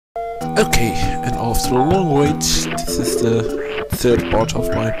Okay, and after a long wait, this is the third part of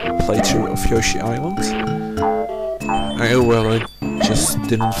my playthrough of Yoshi Island. Well, I just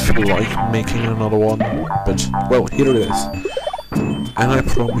didn't feel like making another one, but, well, here it is. And I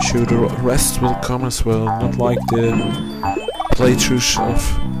promise you the rest will come as well, not like the playthroughs of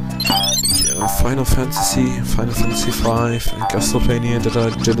Final Fantasy V and Castlevania that I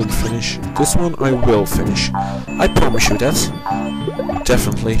didn't finish. This one I will finish. I promise you that.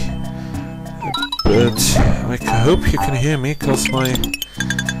 Definitely. But I hope you can hear me, cause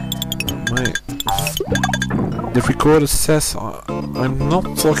the recorder says I'm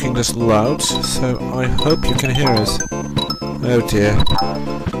not talking this loud, so I hope you can hear us. Oh dear.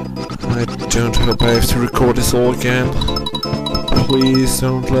 I don't hope I have to record this all again. Please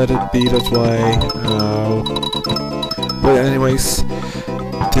don't let it be that way. No. But anyways,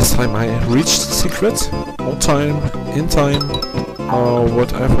 this time I reached the secret on time, in time, or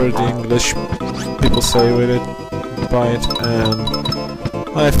whatever the English people say with it, by it, and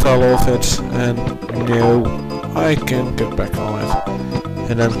I fell off it, and no, I can't get back on it.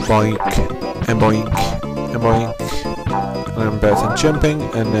 And then boink, and boink, and boink, and I'm bad at jumping,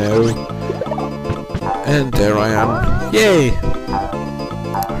 and no, and there I am. Yay!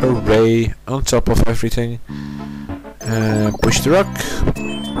 Hooray! On top of everything. Push the rock,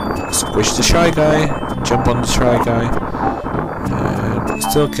 squish the shy guy, jump on the shy guy, and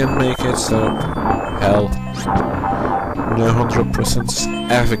still can't make it, so hell. No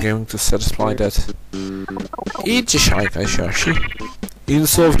 100% ever going to satisfy that. Eat the shy guys, Yoshi. In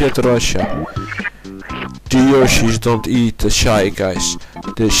Soviet Russia, the Yoshis don't eat the shy guys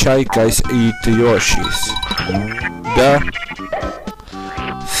eat the Yoshis. Duh.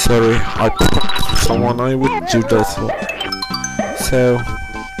 Sorry, I promised someone I would do that. So,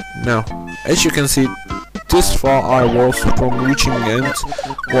 now, as you can see, this far I was from reaching the end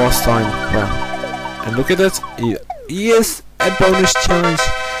last time. Well, and look at that. Yes, a bonus challenge.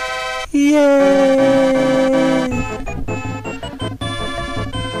 Yay!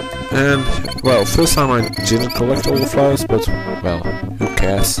 And, well, first time I didn't collect all the flowers, but, well, who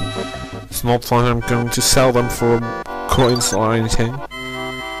cares? It's not like I'm going to sell them for coins or anything.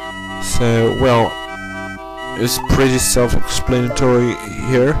 So, well, it's pretty self-explanatory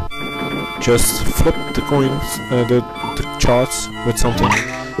here. Just flip the coins, the charts with something.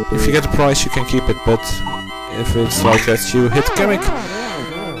 If you get the prize, you can keep it, but if it's like that, you hit gimmick.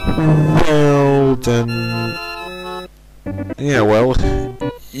 Well, then, yeah, well,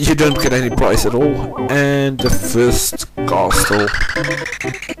 you don't get any prize at all. And the first castle.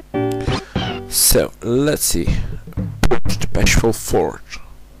 So, let's see. The Bashful Fort.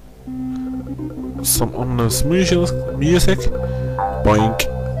 Some ominous music. Boink.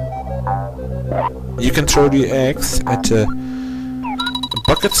 You can throw the eggs at the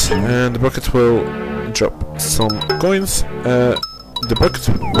bucket, and the bucket will drop some coins. The bucket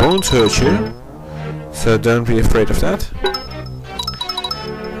won't hurt you, so don't be afraid of that.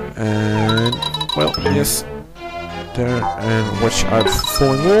 And, well, yes, there, and watch out for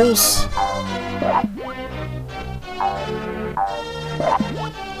falling walls.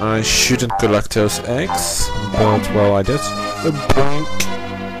 I shouldn't collect those eggs, but, well, I did. Boink!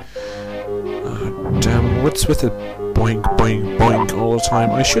 Damn, what's with it? Boink, boink, boink all the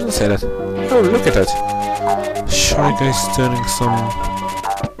time? I shouldn't say that. Oh, look at that! Shy Guy's turning some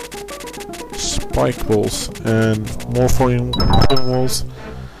spike balls and more falling walls.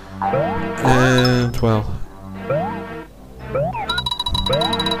 And, well,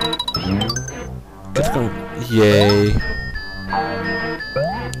 get going. Yay!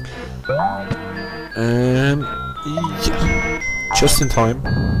 And yeah, just in time.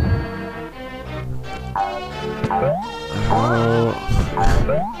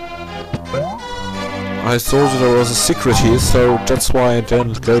 I thought there was a secret here, so that's why I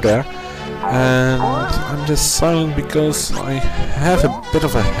didn't go there. And I'm just silent because I have a bit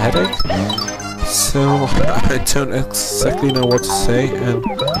of a headache, so I don't exactly know what to say, and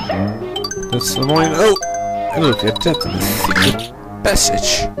that's annoying. Oh, and look at that secret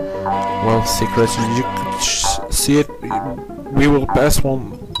passage. Well, secret, you could see it. We will pass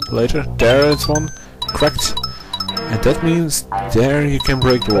one later. There is one, cracked, and that means there you can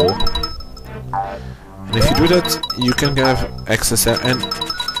break the wall. And if you do that, you can have access there. And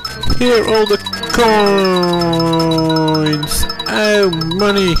here are all the coins. Oh,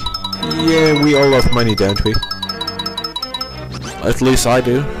 money! Yeah, we all love money, don't we? At least I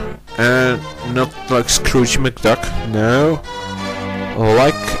do. And not like Scrooge McDuck. No.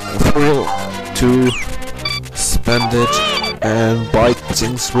 Like for real, to spend it and buy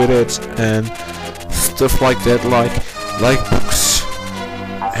things with it and stuff like that, like books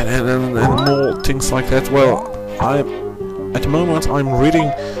and more things like that. Well, at the moment I'm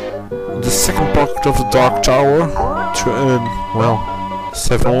reading the second part of the Dark Tower to well,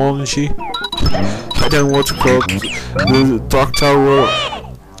 Savology. I don't know what to call it. The Dark Tower,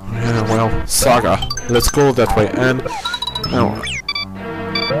 well, saga. Let's call it that way. And now,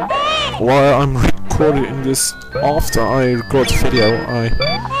 while I'm recording this after I record the video, I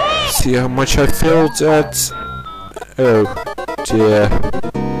see how much I failed at. Oh dear,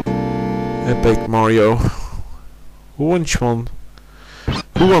 Epic Mario. Who wants one?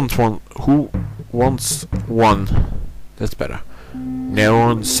 Who wants one? Who wants one? That's better. No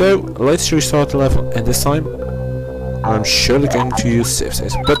one. So let's restart the level, and this time I'm surely going to use save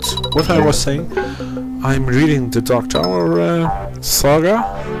states. But what I was saying, I'm reading the Dark Tower saga.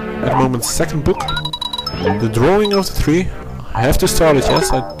 At the moment, second book. The drawing of the three. I have to start it. Yes,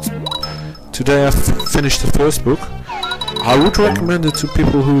 today I've finished the first book. I would recommend it to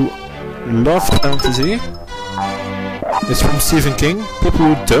people who love fantasy. It's from Stephen King. People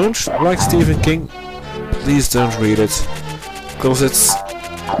who don't like Stephen King, please don't read it, because it's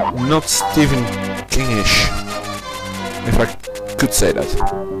not Stephen King-ish, if I could say that.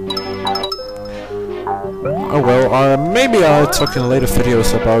 Oh well, maybe I'll talk in later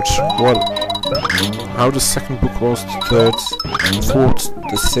videos about how the second book was, the third, the fourth,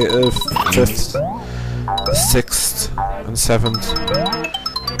 the fifth, the sixth, and seventh,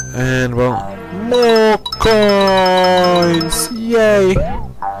 and well, more coins! Yay!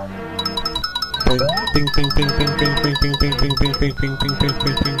 Ping ping ping ping ping ping ping ping ping ping ping ping ping ping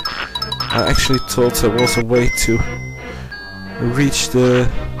ping ping. I actually thought there was a way to reach the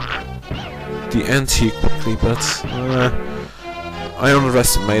end here quickly, but I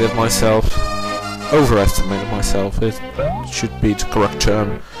underestimated myself. Overestimated myself. It should be the correct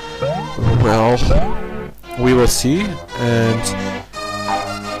term. Well, we will see. And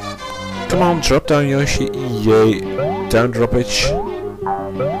come on, drop down, Yoshi. Yay. Down droppage.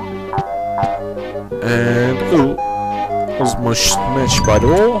 And, ooh. Was smashed by the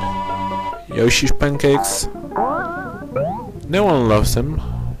wall. Yoshi's pancakes. No one loves them.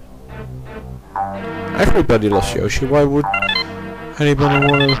 Everybody loves Yoshi. Why would anybody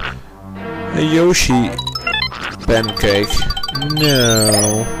want a Yoshi pancake?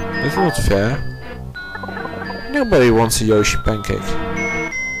 No. That's not fair. Nobody wants a Yoshi pancake.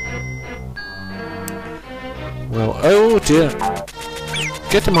 Well, oh dear.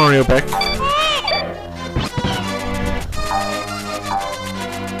 Get the Mario back.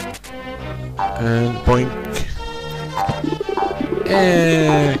 And boink.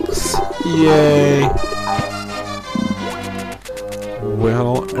 X. Yay.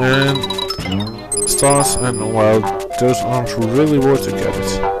 Well, and stars, and well, those aren't really worth to get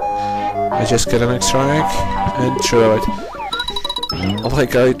it. I just get an extra egg and throw it.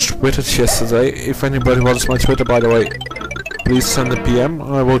 Like I tweeted yesterday. If anybody wants my Twitter, by the way, please send a PM.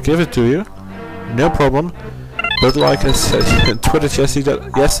 I will give it to you. No problem. But like I said, tweeted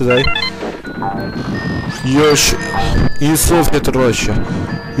yesterday. Yoshi, instead of Russia,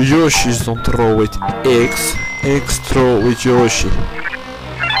 Yoshi's don't throw with X, X throw with Yoshi.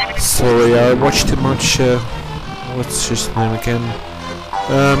 Sorry, I watched too much. What's his name again?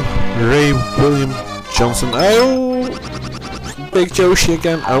 Ray William Johnson. Oh, big Yoshi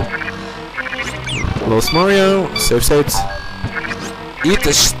again. Oh, lost Mario. Save states. Eat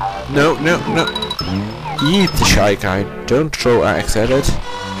this. No. Eat the shy guy. Don't throw X at it.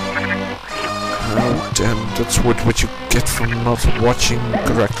 Oh damn, that's what you get from not watching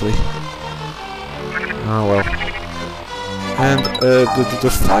correctly. Oh well. And the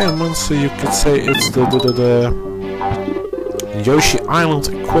fire monster, you could say it's the Yoshi Island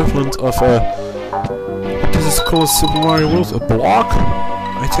equivalent of what is it called, Super Mario World? A block?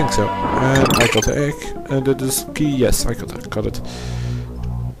 I think so. And I got the egg. And it is key. Yes, I got it.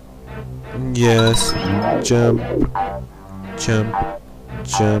 Yes. Jump.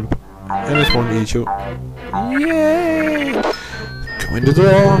 And it won't eat you. Yay! Go in the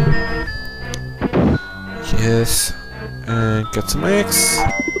door. Yes. And get some eggs.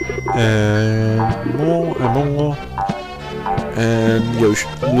 And more. And Yoshi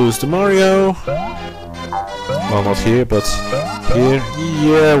lose the Mario. Well, not here, but here.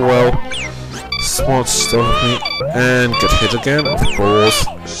 Yeah, well. Smart stuff of me. And get hit again, of course.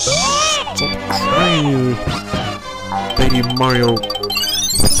 Stop crying, you baby Mario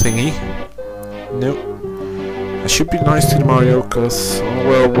thingy. No. I should be nice to the Mario, cause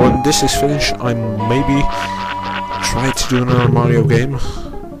well, when this is finished, I maybe try to do another Mario game.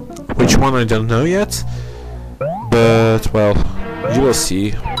 Which one I don't know yet. But well, you will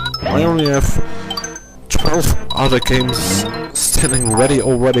see. I only have 12 other games standing ready,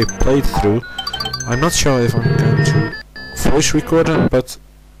 already played through. I'm not sure if I'm going to voice record them, but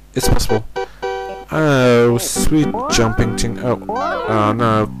it's possible. Oh, sweet jumping thing. Oh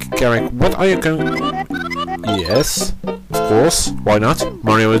no, Garrick, what are you going... Yes, of course, why not?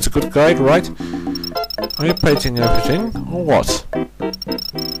 Mario is a good guide, right? Are you painting everything, or what?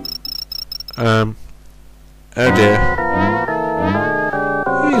 Oh dear.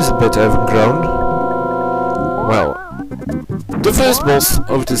 He's a bit overgrown. Well, the first boss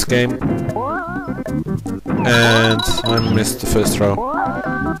of this game, and I missed the first throw.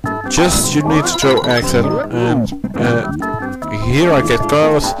 Just you need to throw eggs at him, and here I get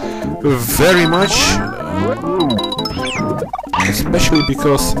caught very much, especially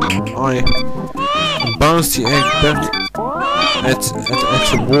because I bounced the egg back at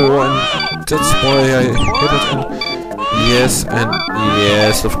the wall, and that's why I hit it. And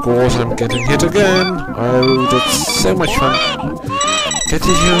yes, of course I'm getting hit again. Oh, that's so much fun. Get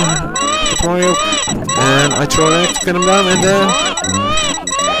you, Mario, and I throw an egg to get him down, and then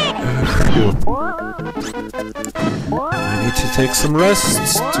I need to take some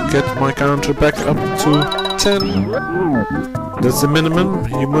rest to get my counter back up to 10. That's the minimum,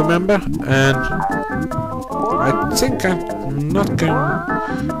 you remember? And I think I'm not gonna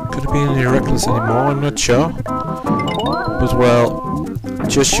be any reckless anymore, I'm not sure. But well,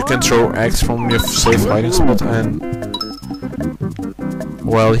 just you can throw eggs from your safe hiding spot, and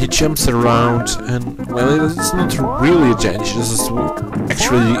well, he jumps around, and well, it's not really a challenge, this is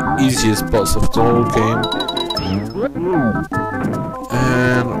actually the easiest boss of the whole game.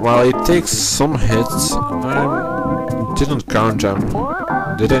 And while it takes some hits, I didn't count them.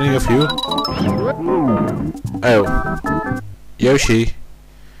 Did any of you? Oh, Yoshi.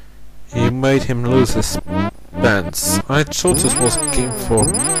 You made him lose his pants. I thought this was a game for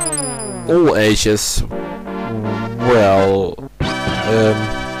all ages. Well,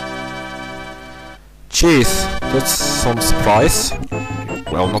 jeez, that's some surprise.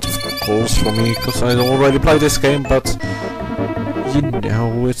 Well, not of course for me, because I already played this game, but you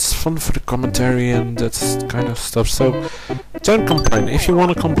know, it's fun for the commentary and that kind of stuff, so don't complain. If you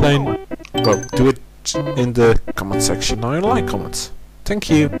want to complain, well, do it in the comment section. I like comments. Thank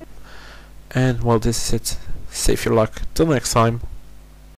you. And well, this is it. Save your luck. Till next time.